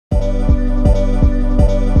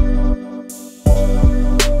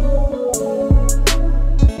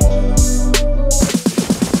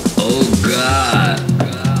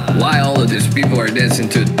people are dancing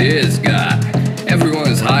to this guy.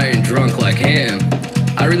 Everyone's high and drunk like him.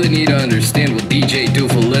 I really need to understand what DJ do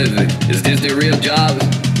for a living. Is this their real job?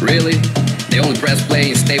 Really? They only press play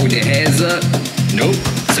and stay with their hands up? Nope.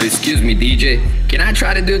 So excuse me, DJ, can I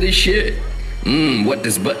try to do this shit? What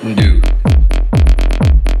does button do?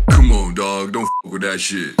 Come on, dog, don't f with that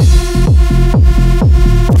shit.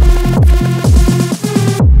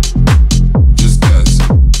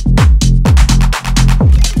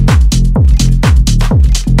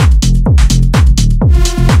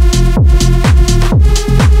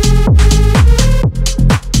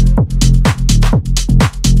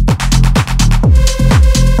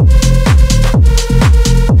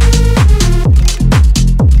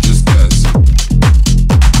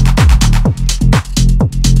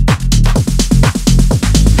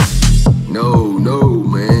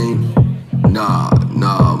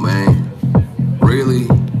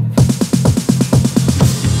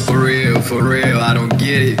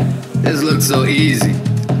 So easy.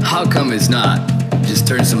 How come it's not? Just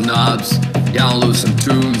turn some knobs, download some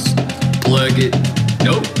tunes, plug it.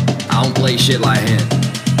 Nope, I don't play shit like him.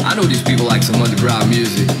 I know these people like some underground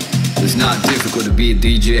music. It's not difficult to be a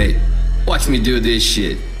DJ. Watch me do this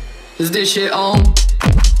shit. Is this shit on?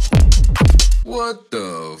 What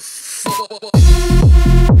the fuck?